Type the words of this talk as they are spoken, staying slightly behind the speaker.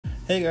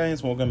Hey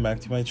guys, welcome back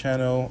to my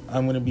channel.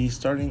 I'm going to be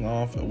starting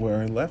off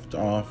where I left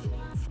off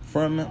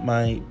from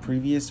my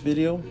previous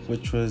video,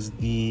 which was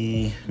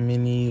the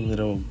mini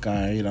little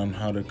guide on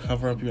how to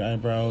cover up your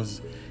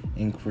eyebrows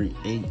and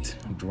create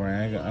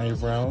drag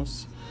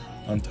eyebrows.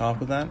 On top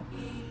of that,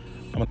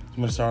 I'm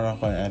going to start off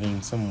by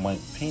adding some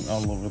white paint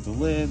all over the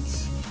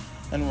lids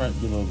and right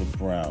below the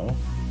brow.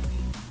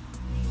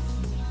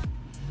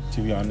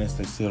 To be honest,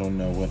 I still don't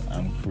know what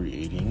I'm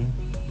creating.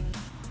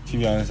 To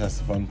be honest, that's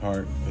the fun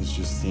part, is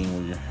just seeing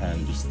where your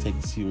hand just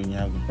takes you when you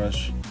have the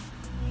brush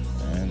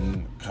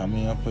and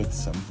coming up with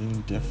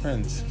something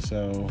different.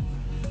 So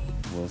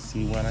we'll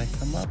see what I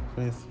come up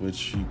with,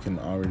 which you can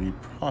already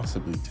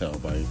possibly tell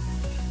by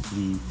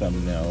the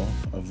thumbnail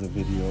of the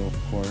video,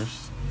 of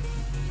course.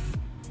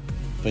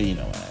 But you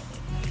know what I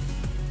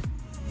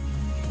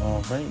mean.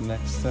 Alright,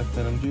 next step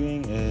that I'm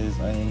doing is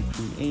I am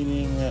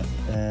creating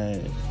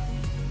a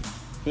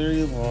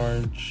very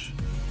large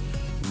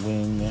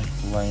wing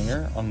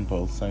liner on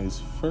both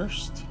sides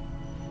first,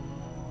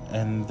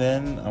 and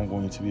then I'm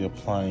going to be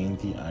applying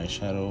the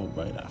eyeshadow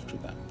right after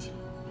that.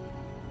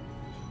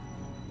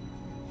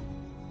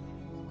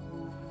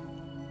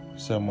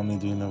 So I'm only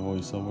doing a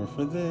voiceover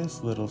for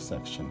this little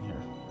section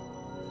here.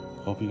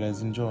 Hope you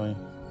guys enjoy.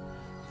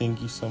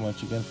 Thank you so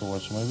much again for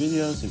watching my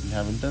videos. If you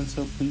haven't done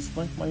so, please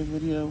like my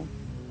video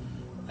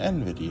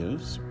and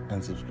videos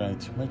and subscribe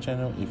to my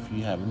channel if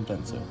you haven't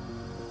done so.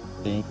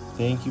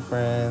 Thank you,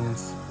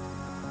 friends.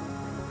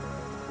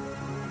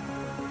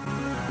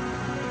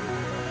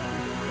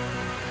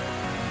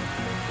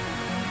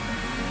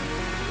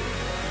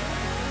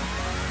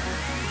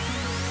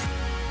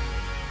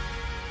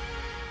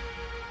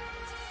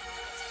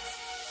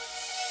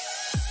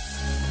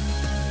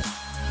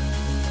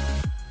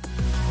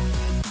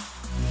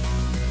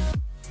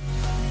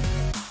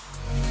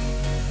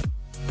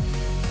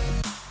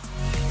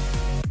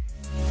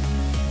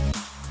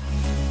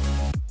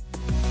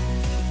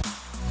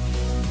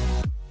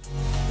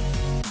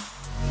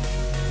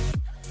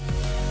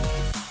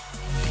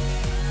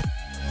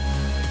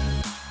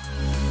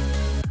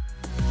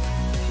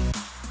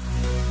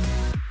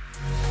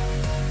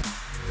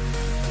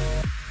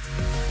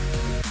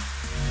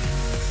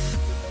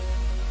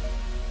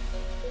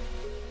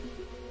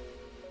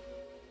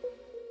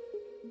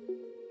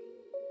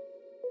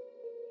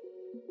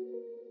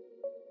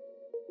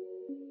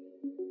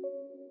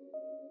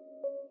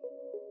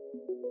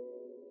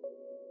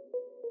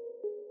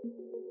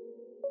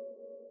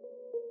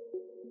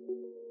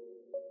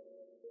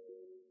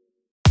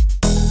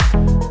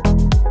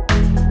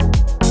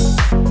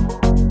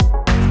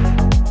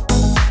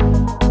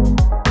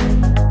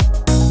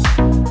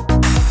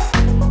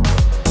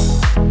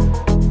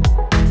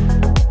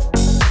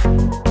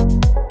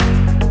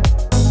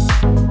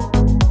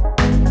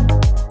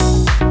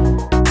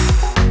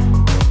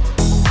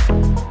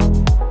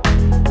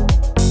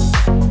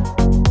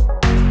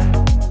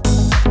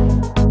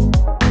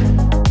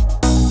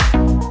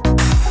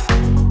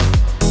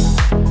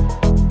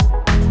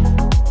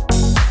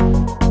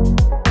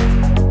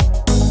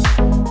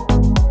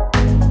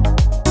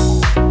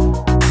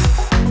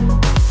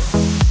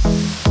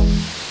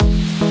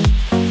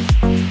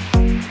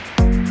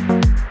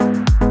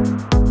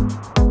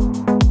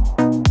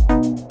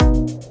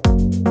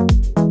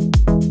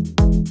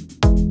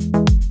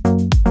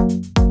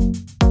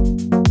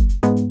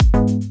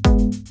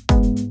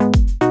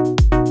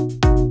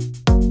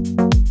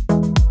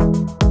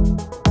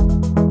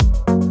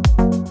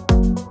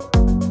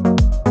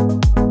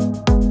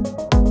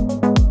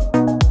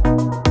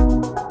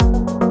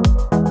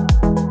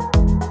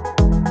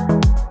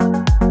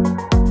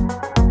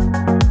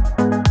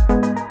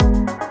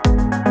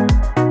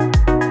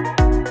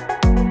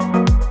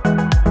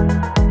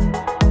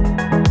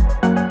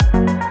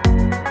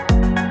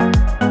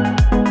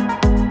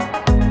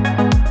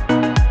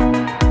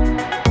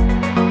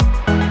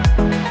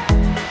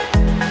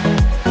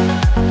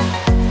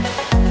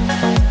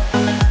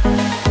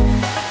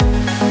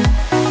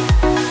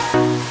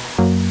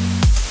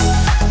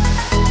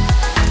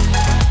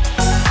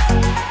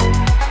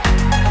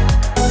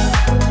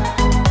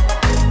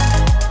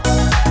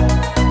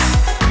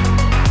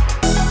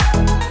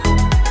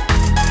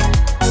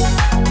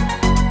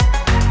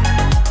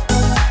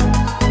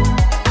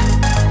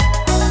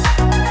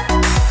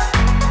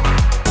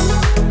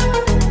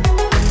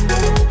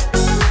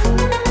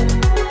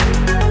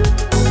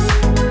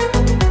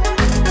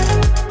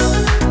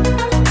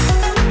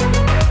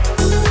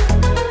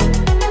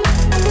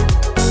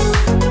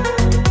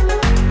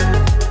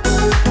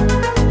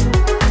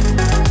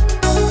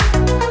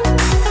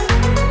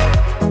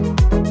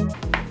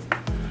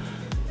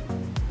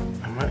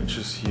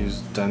 Just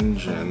use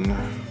Dungeon,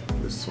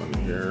 this one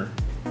here.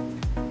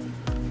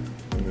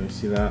 You guys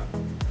see that?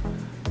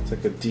 It's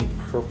like a deep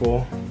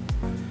purple.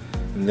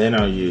 And then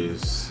I'll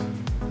use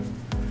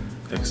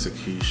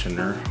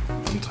Executioner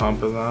on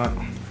top of that.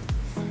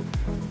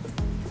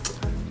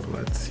 But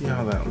let's see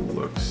how that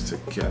looks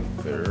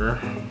together.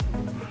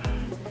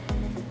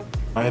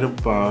 Right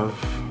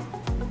above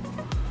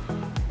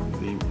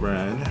the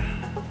red.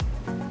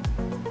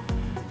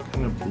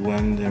 gonna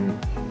blend them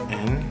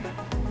in.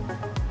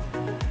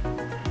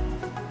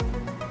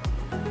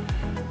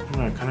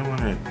 I kind of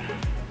wanted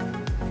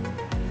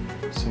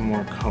some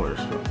more colors,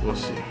 but we'll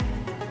see.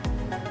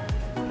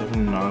 If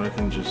not, I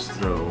can just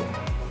throw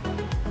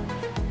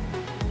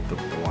the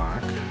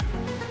black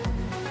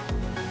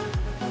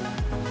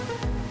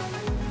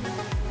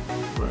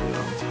right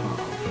on top.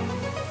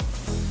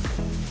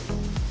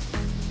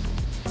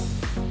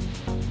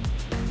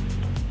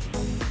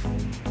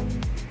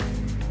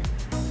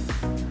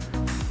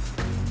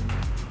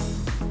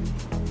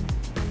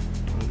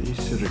 Well,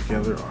 these two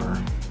together are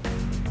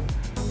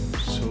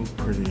so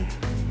pretty.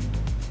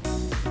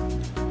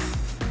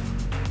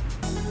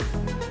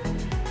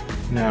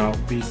 Now,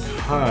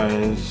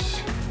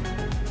 because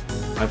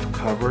I've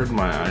covered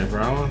my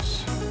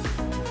eyebrows,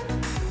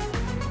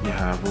 you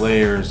have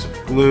layers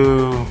of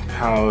glue,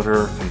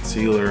 powder,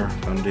 concealer,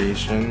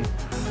 foundation,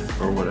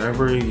 or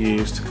whatever you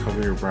use to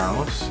cover your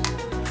brows.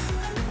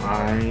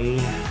 I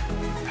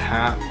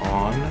pat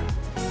on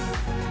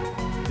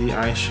the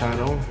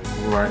eyeshadow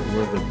right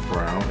where the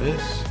brow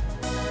is,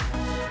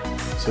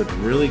 so it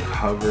really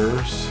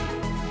covers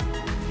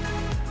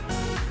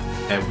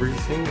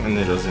everything and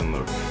it doesn't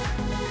look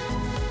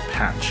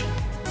patchy.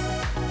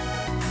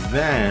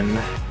 Then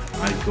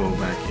I go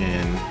back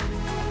in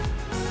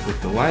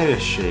with the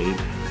lightest shade,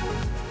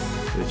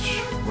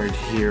 which right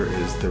here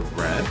is the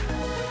red,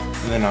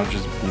 and then I'll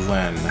just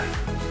blend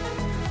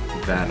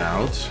that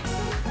out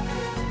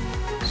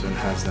so it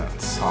has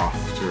that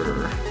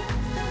softer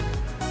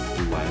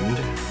blend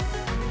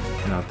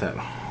and not that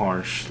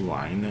harsh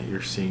line that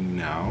you're seeing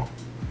now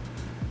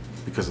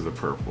because of the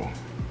purple.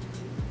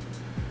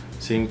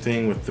 Same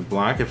thing with the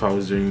black. If I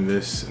was doing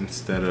this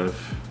instead of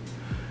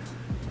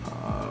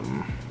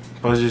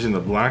if I was using the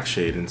black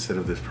shade instead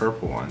of this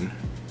purple one,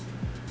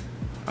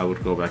 I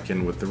would go back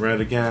in with the red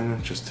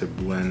again just to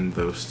blend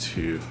those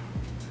two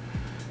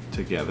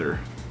together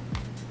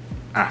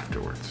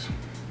afterwards.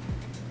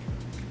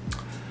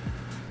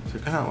 So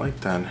kind of like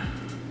that.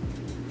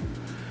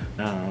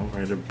 Now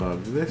right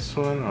above this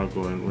one, I'll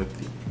go in with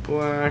the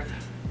black.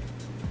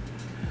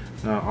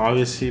 Now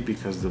obviously,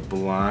 because the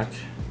black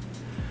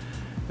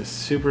is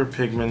super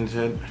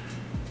pigmented,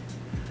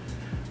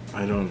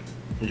 I don't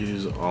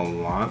use a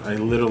lot. I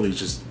literally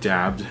just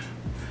dabbed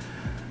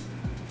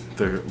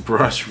the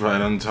brush right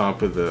on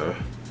top of the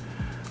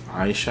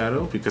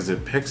eyeshadow because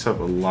it picks up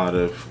a lot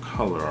of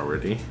color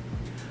already.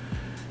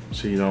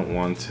 So you don't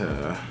want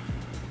to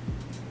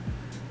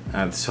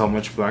add so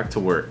much black to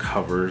where it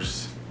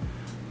covers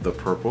the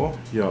purple.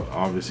 You'll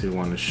obviously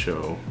want to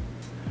show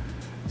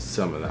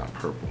some of that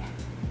purple.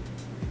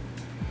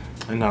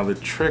 And now the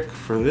trick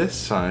for this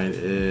side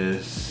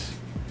is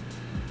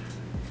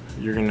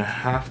you're gonna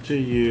have to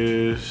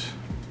use,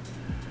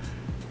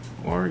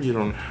 or you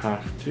don't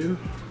have to,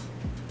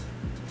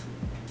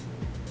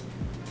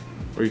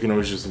 or you can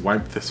always just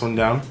wipe this one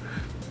down.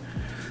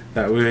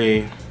 That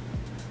way,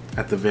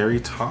 at the very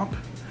top,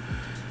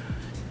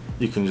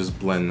 you can just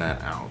blend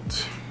that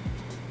out.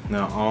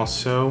 Now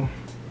also,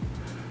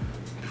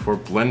 before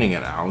blending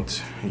it out,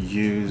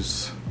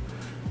 use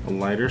a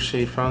lighter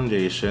shade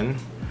foundation,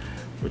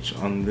 which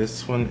on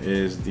this one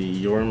is the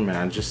Your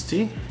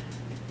Majesty,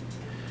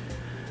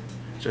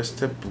 just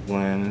to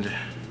blend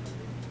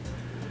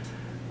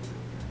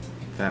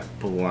that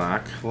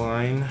black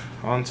line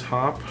on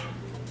top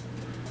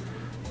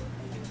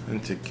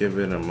and to give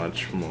it a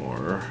much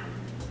more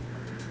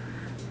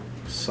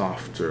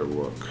softer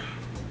look.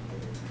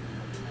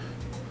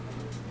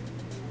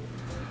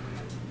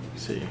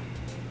 Let's see.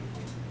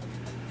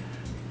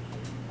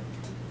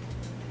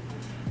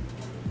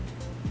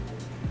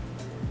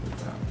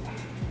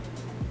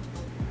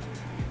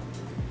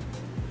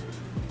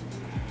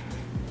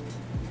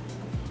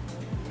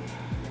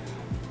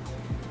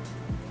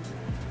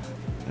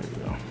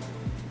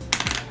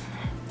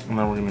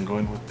 Now we're gonna go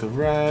in with the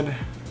red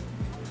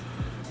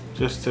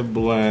just to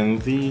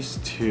blend these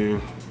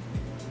two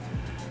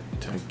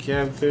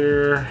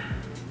together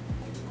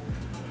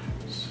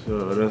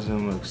so it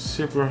doesn't look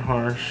super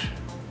harsh.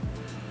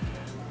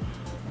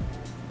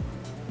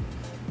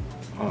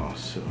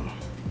 Also,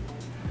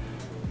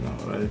 now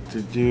what I like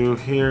to do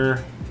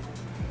here,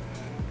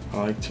 I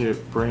like to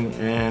bring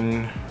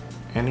in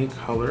any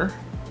color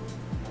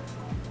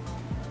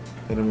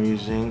that I'm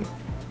using.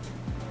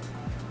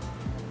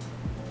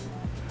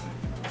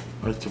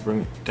 I like to bring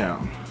it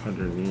down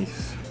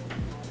underneath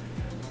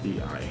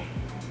the eye.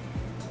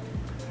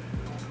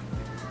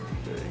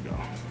 There you go.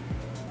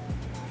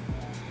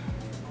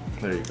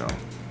 There you go.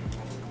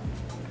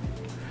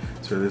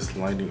 So this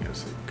lighting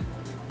is like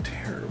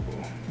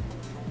terrible.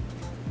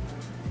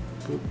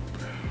 Boop.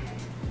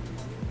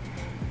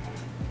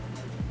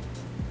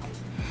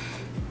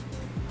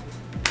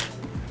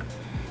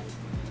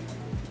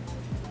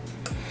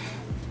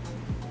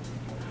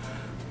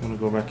 I'm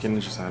gonna go back in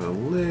and just add a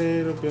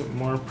little bit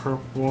more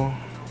purple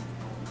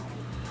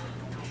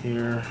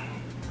here,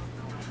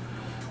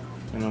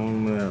 and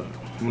I'm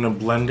gonna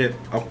blend it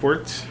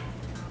upwards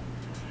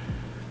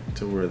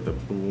to where the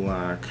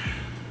black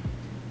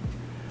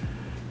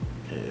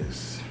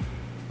is.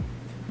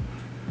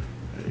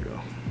 There you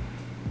go.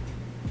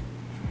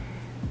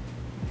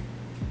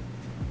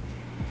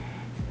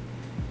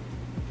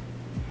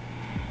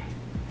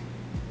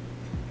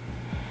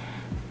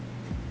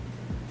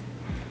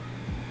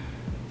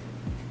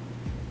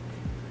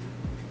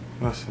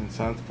 Well, since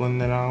that's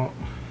blended out,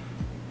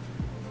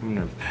 I'm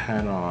gonna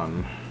pat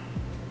on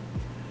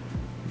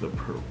the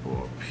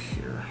purple up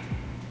here.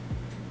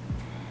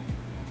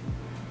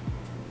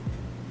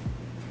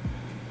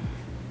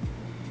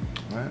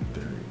 Right,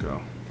 there you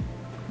go.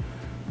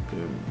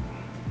 Good.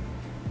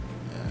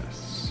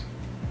 Yes.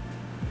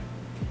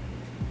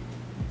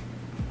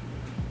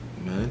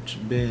 Much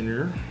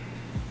better.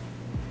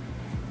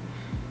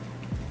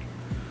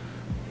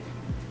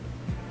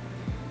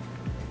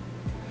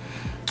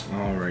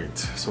 Alright,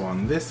 so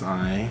on this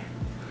eye,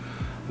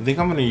 I think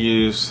I'm going to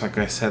use, like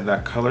I said,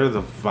 that color,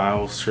 the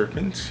Vile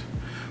Serpent,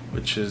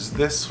 which is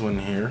this one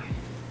here.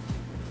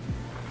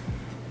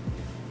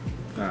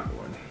 That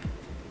one.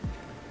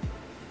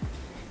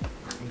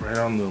 Right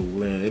on the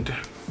lid.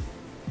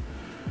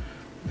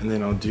 And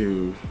then I'll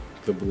do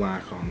the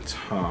black on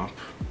top.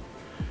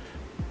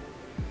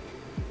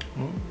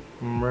 Oh,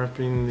 I'm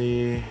repping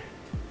the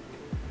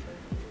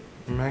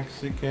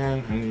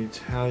Mexican and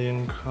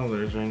Italian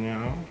colors right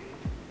now.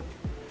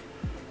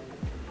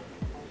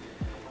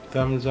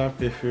 Thumbs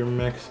up if you're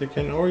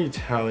Mexican or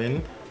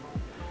Italian.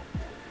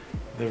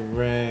 The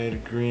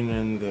red, green,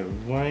 and the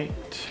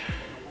white.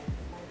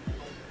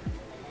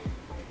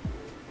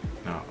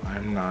 No,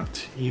 I'm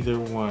not either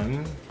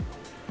one.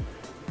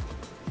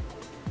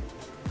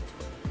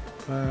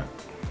 But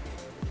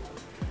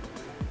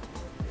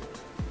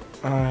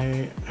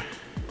I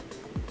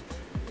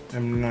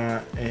am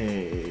not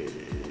a...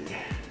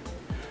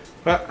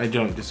 But I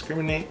don't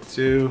discriminate,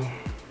 so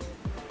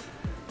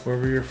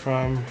wherever you're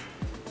from,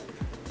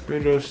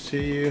 kudos to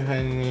you,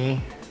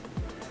 honey.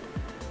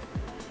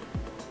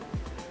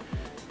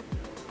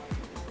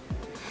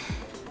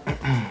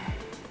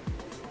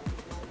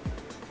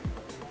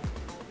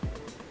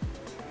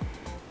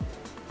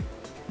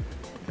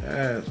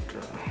 Yes,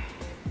 girl.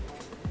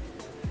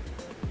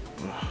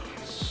 Oh,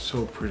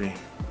 so pretty.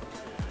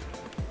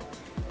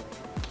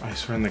 I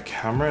swear in the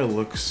camera it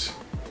looks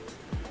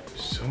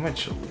so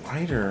much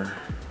lighter.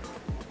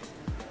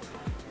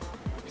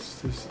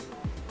 It's this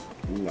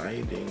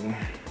lighting.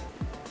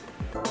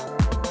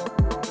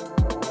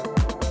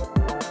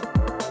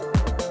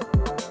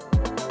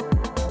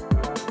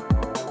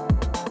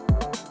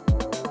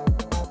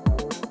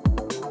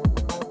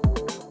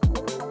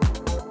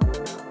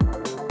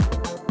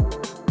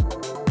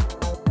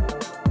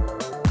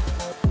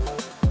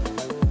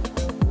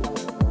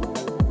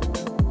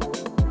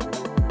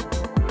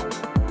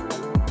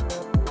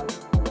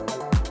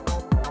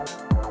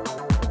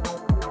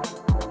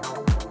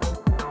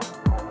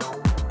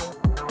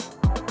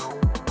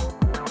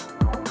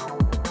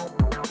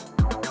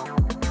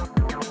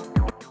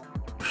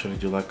 Should I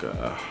do like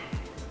a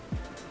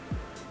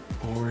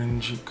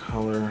orangey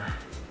color?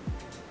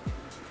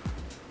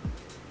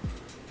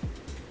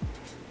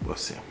 We'll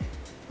see.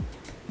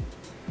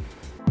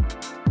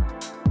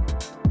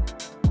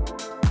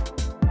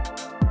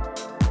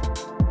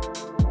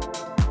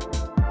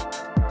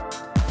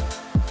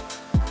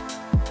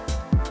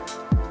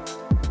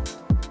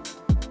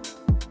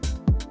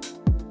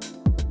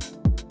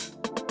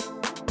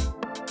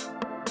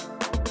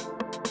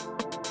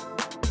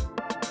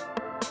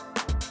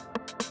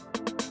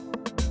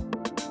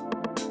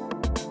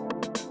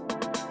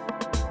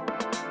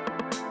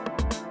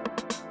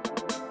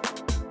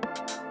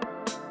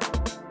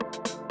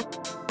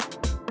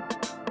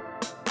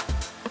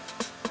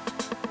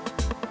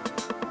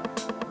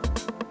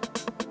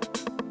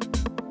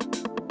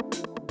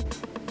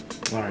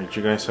 Alright,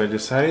 you guys, so I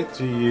decided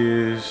to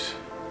use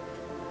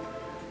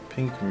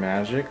Pink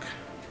Magic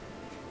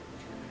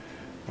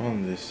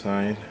on this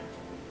side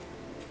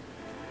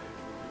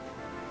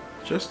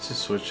just to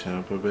switch it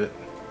up a bit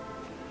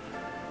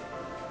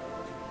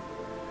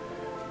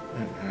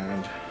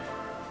and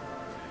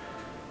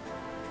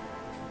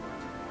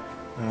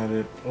add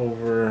it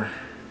over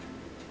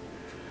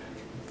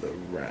the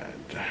red.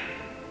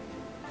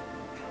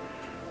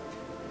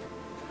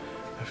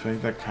 I feel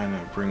like that kind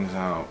of brings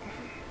out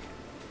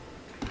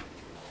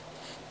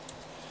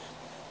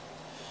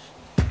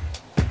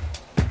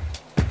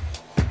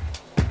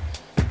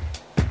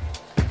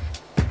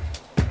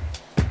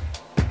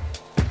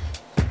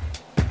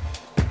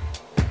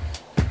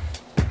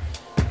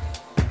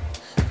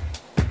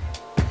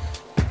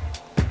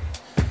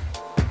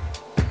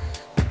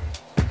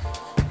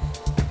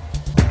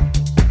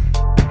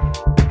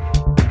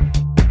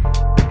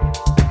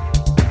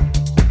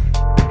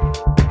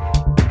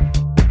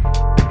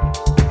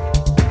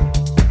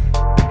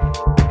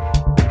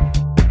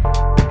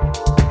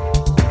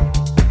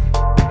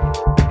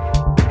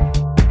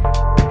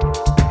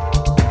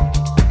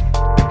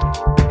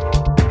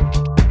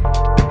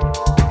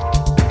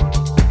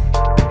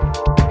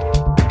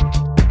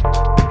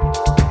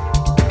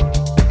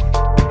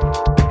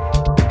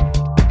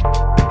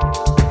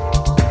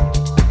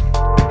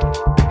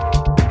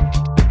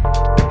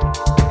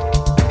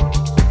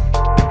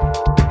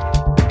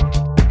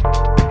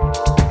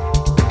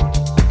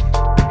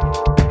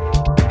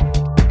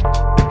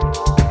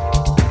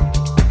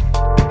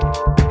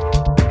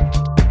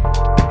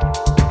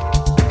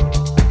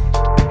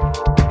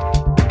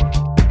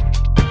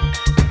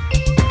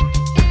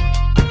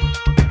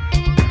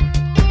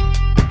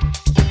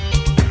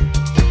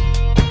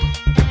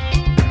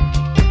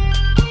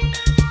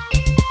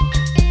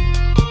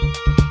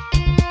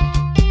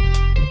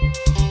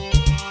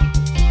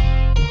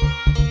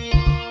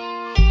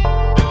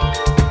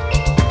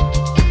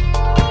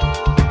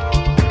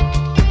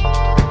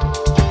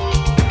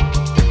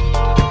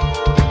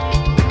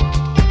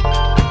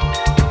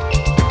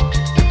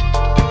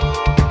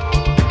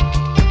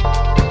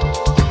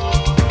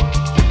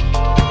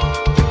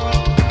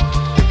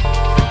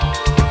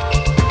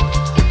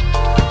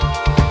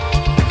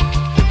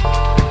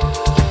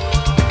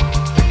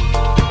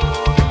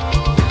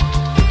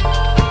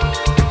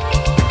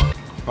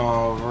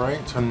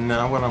Alright, so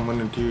now what I'm going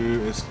to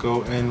do is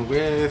go in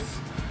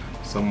with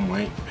some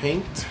white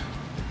paint.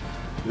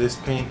 This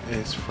paint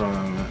is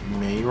from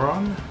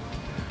Mehron,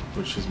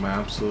 which is my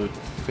absolute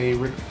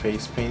favorite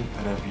face paint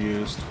that I've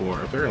used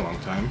for a very long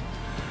time.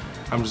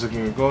 I'm just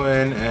going to go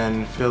in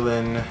and fill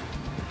in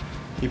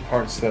the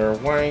parts that are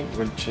white,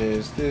 which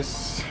is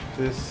this,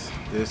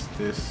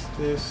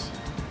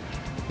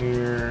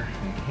 here,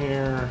 and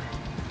here,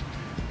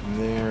 and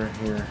there,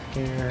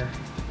 here,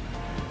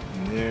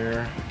 and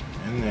there,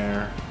 and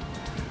there,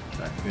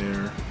 back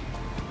there,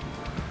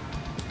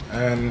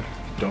 and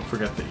don't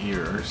forget the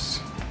ears.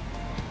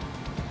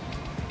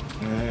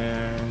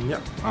 And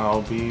yep,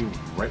 I'll be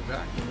right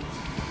back.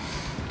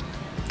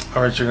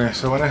 Alright, you guys,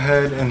 so I went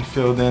ahead and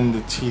filled in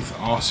the teeth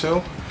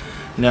also.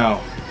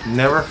 Now,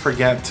 never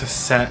forget to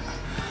set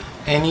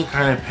any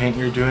kind of paint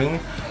you're doing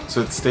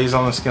so it stays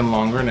on the skin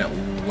longer and it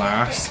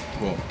lasts,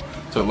 well,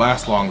 so it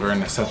lasts longer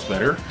and it sets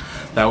better.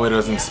 That way it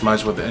doesn't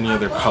smudge with any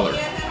other color.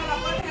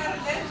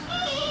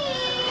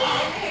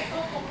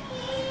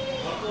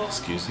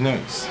 Excuse the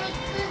noise.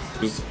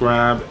 Just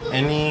grab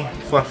any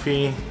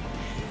fluffy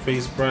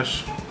face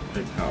brush,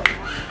 white powder.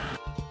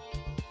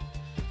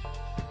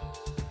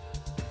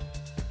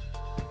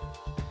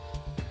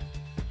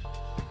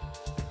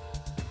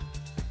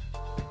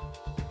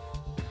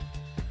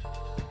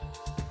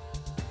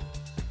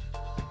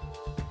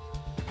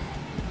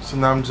 So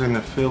now I'm just going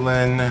to fill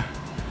in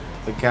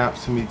the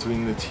gaps in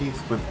between the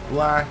teeth with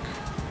black,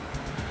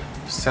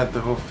 set the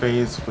whole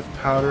face with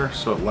powder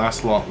so it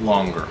lasts a lot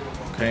longer,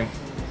 okay?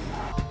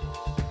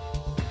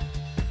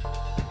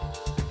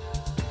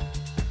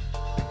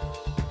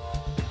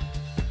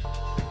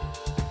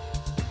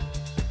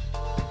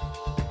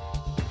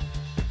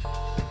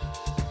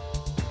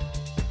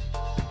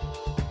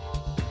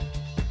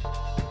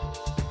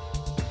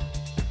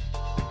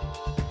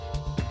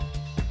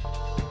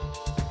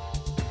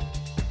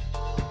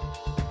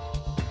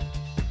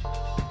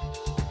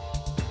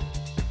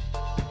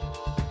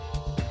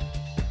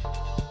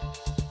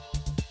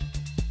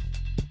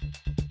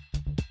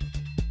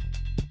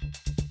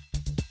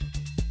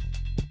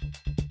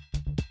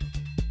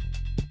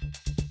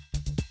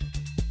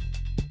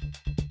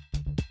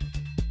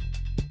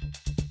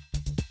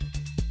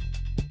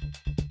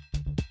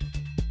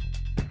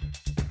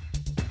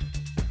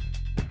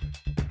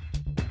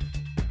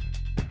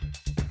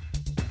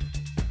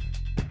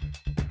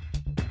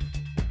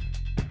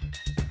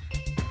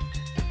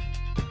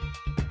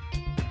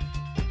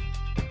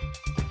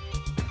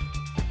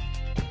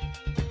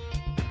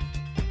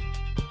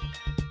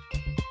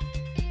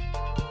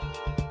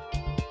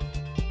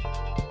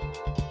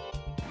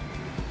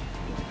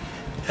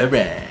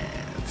 Alright,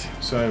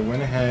 so I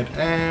went ahead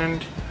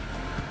and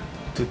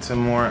did some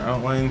more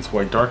outlines.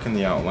 Well, I darkened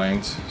the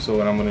outlines. So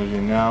what I'm going to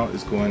do now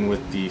is go in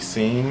with the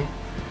same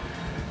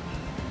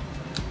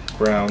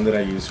brown that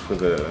I used for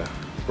the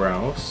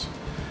brows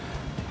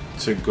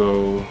to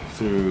go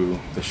through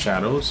the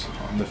shadows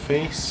on the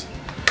face.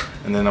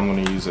 And then I'm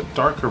going to use a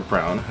darker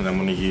brown, and I'm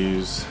going to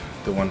use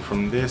the one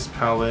from this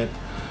palette,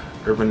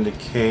 Urban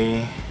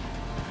Decay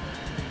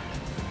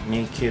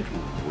Naked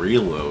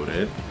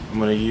Reloaded. I'm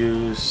going to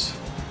use,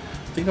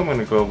 I think I'm going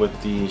to go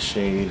with the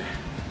shade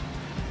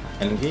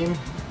Endgame.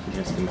 You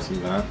guys can see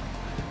that.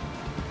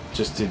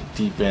 Just to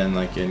deepen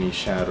like any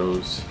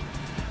shadows.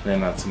 And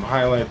then add some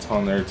highlights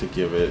on there to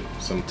give it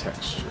some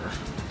texture.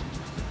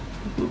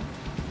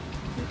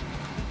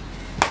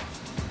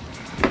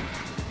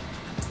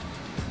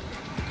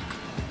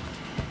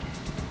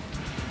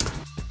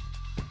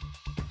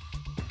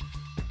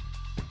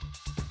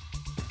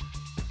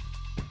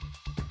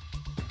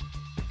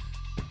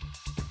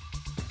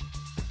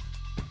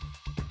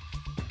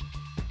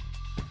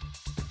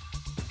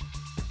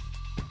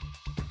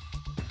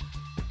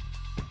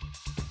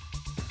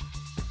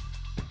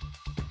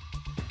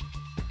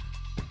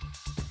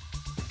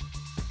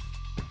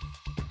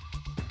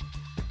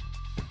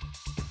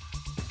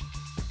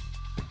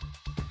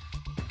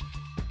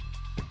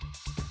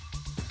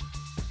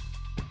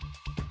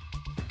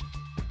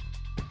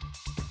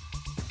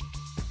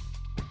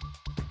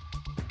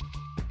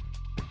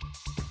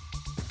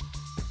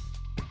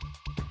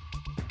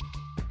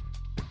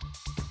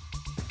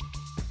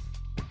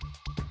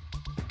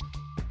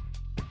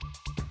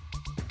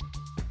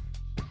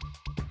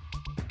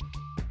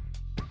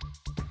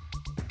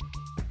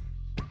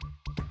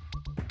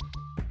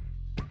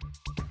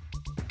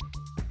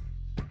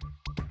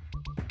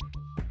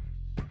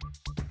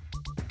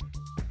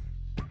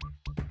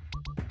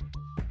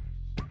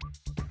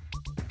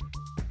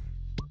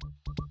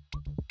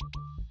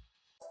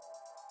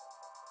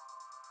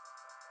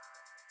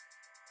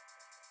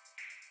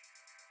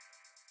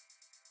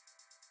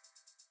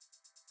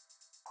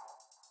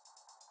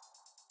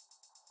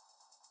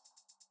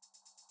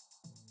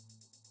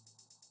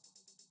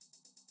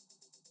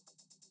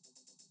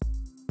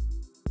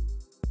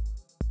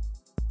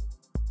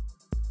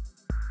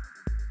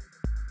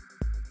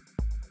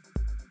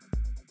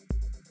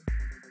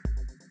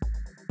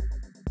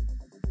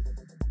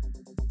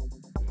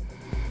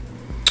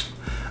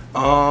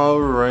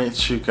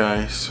 Alright, you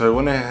guys, so I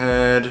went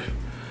ahead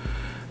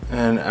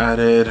and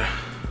added a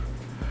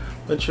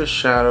bunch of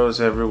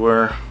shadows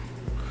everywhere,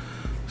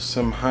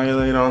 some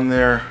highlight on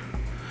there.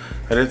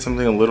 I did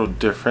something a little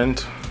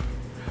different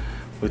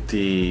with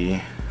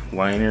the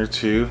liner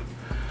too,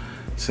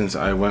 since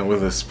I went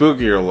with a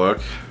spookier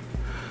look,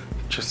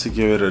 just to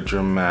give it a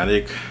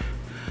dramatic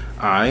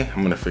eye.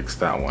 I'm gonna fix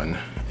that one.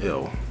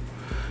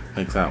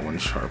 Make that one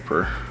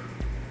sharper.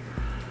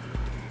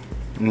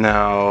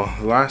 Now,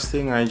 the last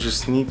thing I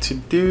just need to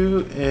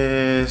do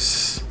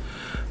is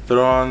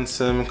throw on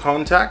some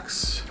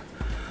contacts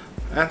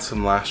and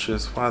some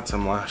lashes. We'll add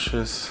some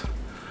lashes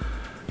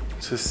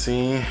to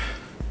see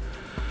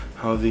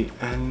how the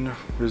end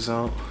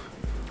result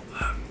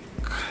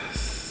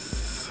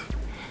looks.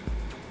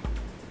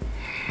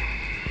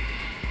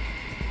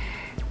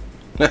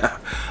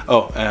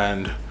 Oh,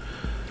 and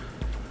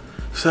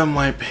some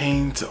white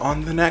paint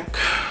on the neck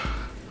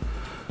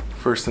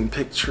for some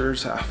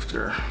pictures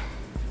after.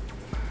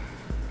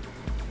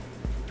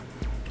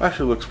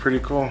 Actually looks pretty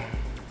cool.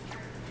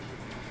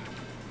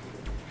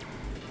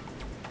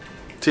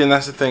 See, and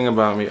that's the thing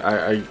about me.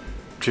 I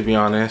to be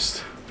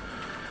honest,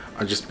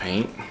 I just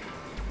paint.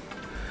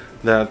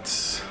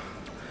 That's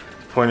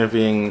the point of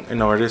being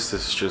an artist,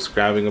 is just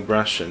grabbing a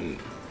brush and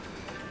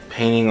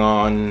painting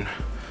on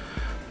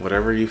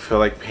whatever you feel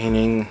like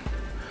painting.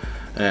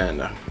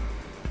 And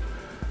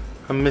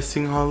I'm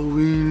missing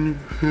Halloween.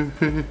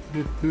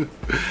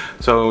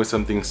 So with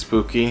something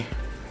spooky.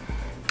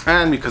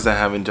 And because I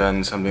haven't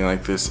done something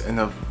like this in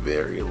a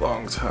very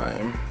long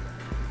time,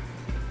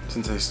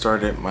 since I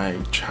started my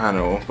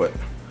channel, but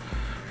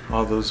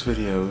all those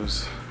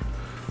videos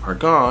are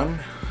gone.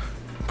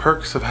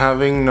 Perks of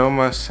having no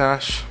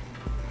mustache: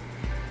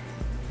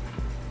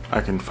 I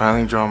can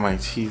finally draw my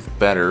teeth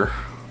better,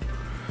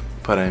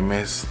 but I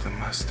miss the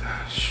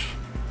mustache.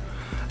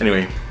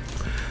 Anyway,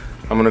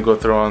 I'm gonna go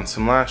throw on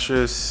some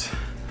lashes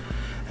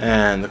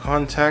and the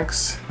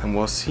contacts, and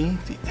we'll see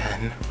the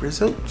end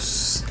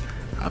results.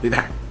 I'll be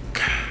back.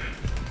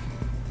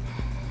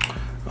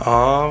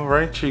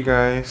 Alright, you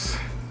guys.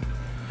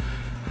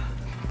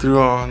 Threw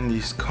on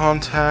these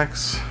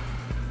contacts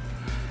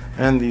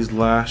and these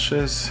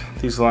lashes.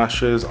 These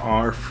lashes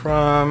are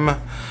from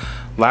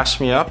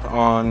Lash Me Up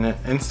on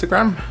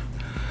Instagram.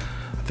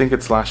 I think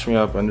it's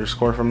 #lashmeup_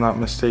 if I'm not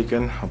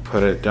mistaken. I'll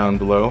put it down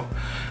below.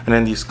 And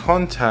then these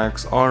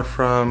contacts are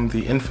from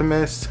the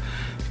infamous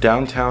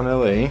Downtown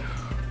LA,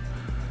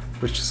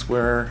 which is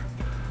where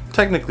I'm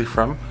technically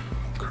from,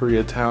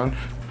 Koreatown.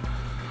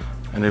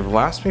 And they've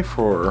lasted me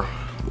for a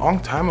long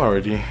time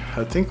already.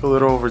 I think a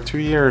little over 2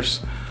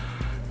 years.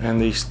 And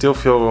they still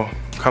feel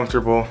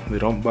comfortable. They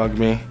don't bug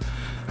me.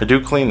 I do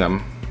clean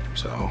them,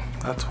 so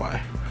that's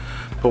why.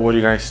 But what do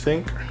you guys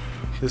think?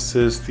 This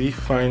is the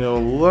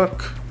final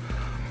look.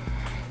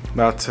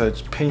 About to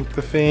paint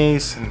the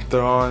face and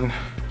throw on,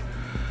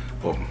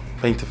 well,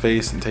 paint the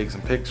face and take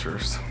some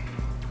pictures.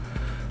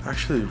 I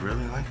actually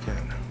really like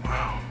it.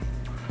 Wow.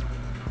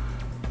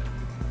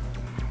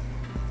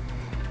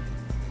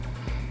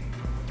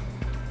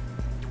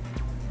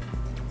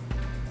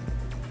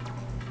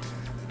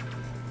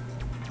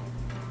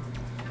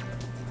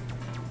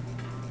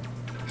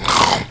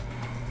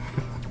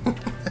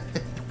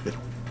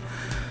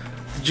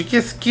 Did you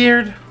get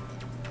scared?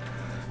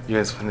 You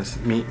guys want to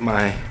meet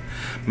my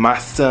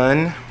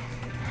son?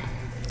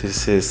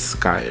 This is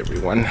Sky,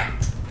 everyone.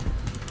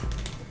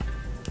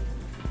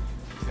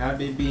 Hi,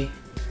 baby.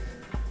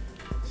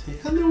 Say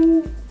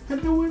hello.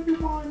 Hello,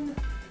 everyone.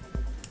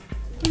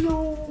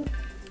 Hello.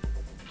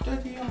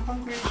 Daddy, I'm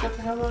hungry. Shut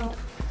the hell up.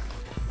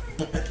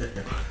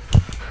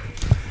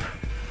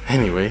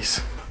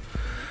 Anyways,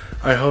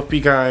 I hope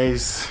you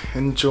guys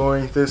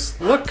enjoy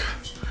this look.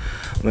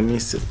 Let me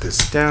sit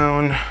this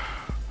down.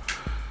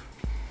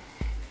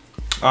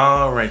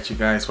 Alright, you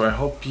guys, well, I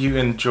hope you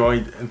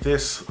enjoyed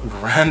this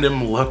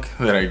random look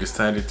that I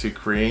decided to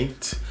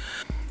create.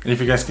 And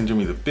if you guys can do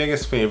me the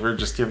biggest favor,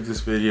 just give this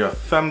video a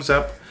thumbs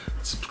up,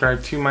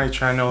 subscribe to my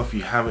channel if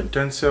you haven't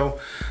done so,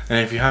 and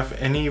if you have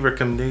any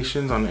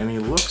recommendations on any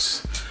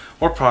looks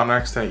or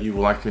products that you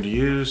would like me to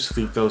use,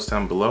 leave those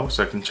down below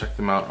so I can check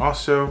them out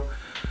also.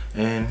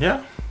 And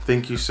yeah,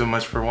 thank you so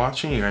much for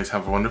watching. You guys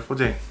have a wonderful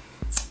day.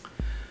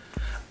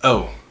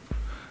 Oh,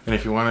 and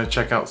if you want to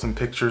check out some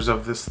pictures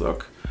of this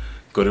look,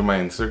 go to my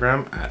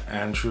Instagram at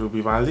Andrew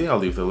Vivaldi. I'll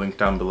leave the link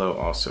down below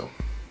also.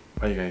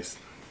 Bye, you guys.